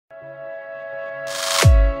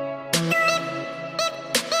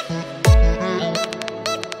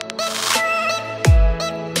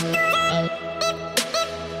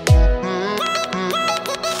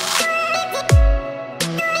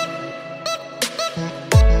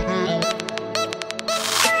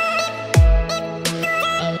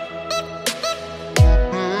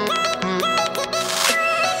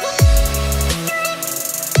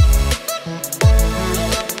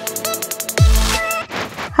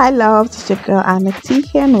Hi loves, it's your girl Annatee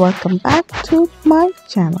here and welcome back to my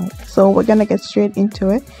channel. So we're gonna get straight into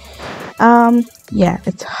it. Yeah,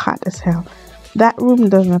 it's hot as hell. That room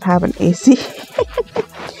does not have an AC.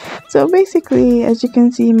 So basically, as you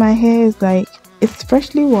can see, my hair is like, it's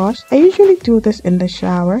freshly washed. I usually do this in the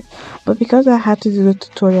shower, but because I had to do the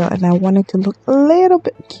tutorial and I wanted to look a little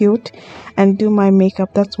bit cute and do my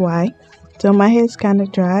makeup, that's why. So my hair is kind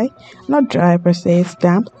of dry, not dry per se, it's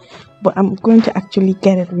damp, but I'm going to actually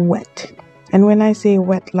get it wet. And when I say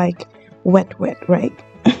wet, like wet, right?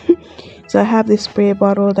 So I have this spray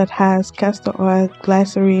bottle that has castor oil,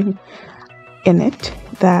 glycerine in it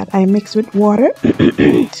that I mix with water.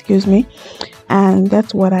 Excuse me. And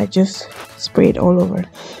that's what I just sprayed all over.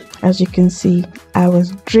 As you can see, I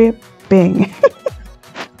was dripping.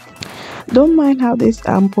 Don't mind how this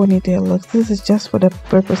ponytail looks. This is just for the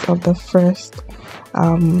purpose of the first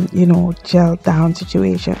gel down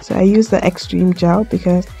situation. So I use the extreme gel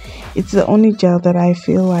because it's the only gel that I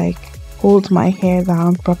feel like holds my hair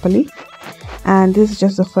down properly. And this is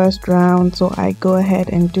just the first round, so I go ahead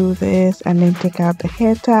and do this and then take out the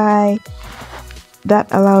hair tie. That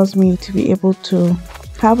allows me to be able to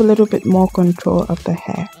have a little bit more control of the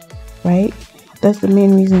hair, right? That's the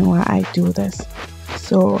main reason why I do this.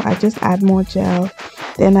 So I just add more gel,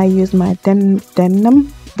 then I use my denim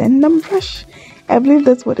brush. I believe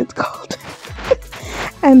that's what it's called.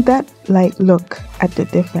 And that, like, look at the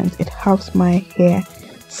difference. It helps my hair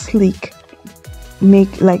sleek,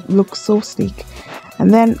 look so sleek.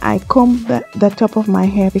 And then I comb the top of my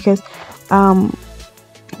hair because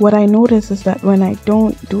what I notice is that when I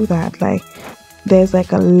don't do that, like, there's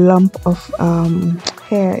like a lump of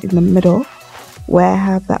hair in the middle where I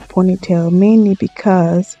have that ponytail, mainly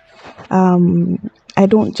because I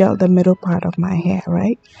don't gel the middle part of my hair,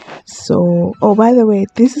 right? So, oh, by the way,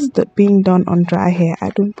 this is being done on dry hair. I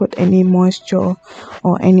don't put any moisture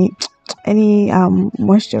or any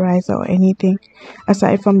moisturizer or anything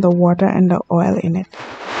aside from the water and the oil in it.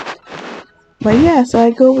 But yeah, so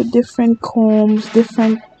I go with different combs,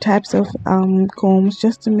 different types of combs,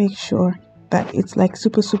 just to make sure that it's like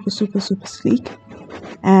super sleek.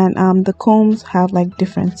 And the combs have like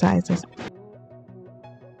different sizes.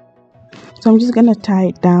 So I'm just gonna tie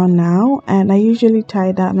it down now, and I usually tie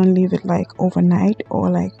it down and leave it like overnight or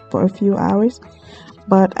like for a few hours,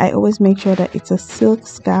 but I always make sure that it's a silk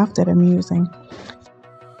scarf that I'm using.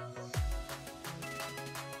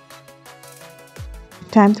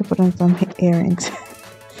 Time to put on some earrings.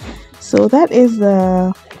 So that is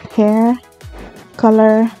the hair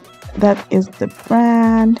color. That is the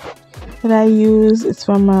brand that I use. It's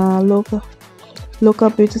from a local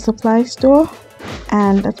beauty supply store,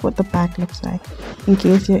 and that's what the back looks like. In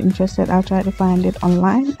case you're interested, I'll try to find it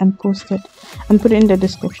online and post it and put it in the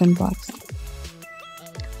description box.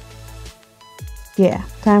 Yeah,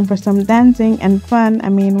 time for some dancing and fun. I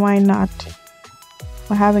mean, why not?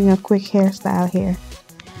 We're having a quick hairstyle here.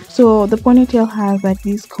 So the ponytail has like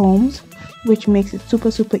these combs, which makes it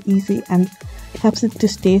super easy and helps it to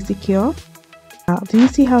stay secure. Do you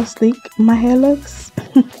see how sleek my hair looks?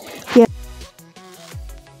 Yeah.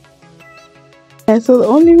 So the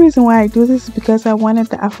only reason why I do this is because I wanted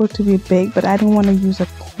the afro to be big, but I didn't want to use a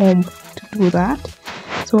comb to do that.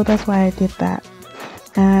 So that's why I did that.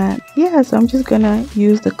 And yeah, so I'm just gonna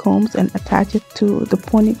use the combs and attach it to the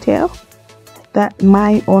ponytail. That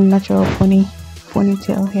my own natural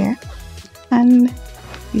ponytail hair. And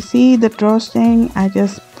you see the drawstring, I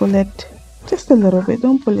just pull it just a little bit.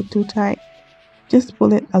 Don't pull it too tight. Just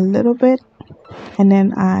pull it a little bit, and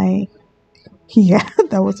then yeah,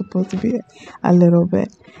 that was supposed to be a little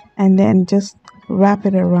bit, and then just wrap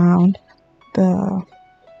it around the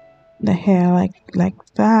hair like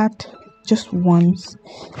that, just once,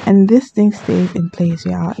 and this thing stays in place,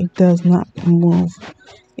 y'all. It does not move,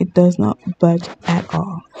 it does not budge at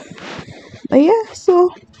all. But yeah, so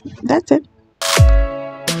that's it.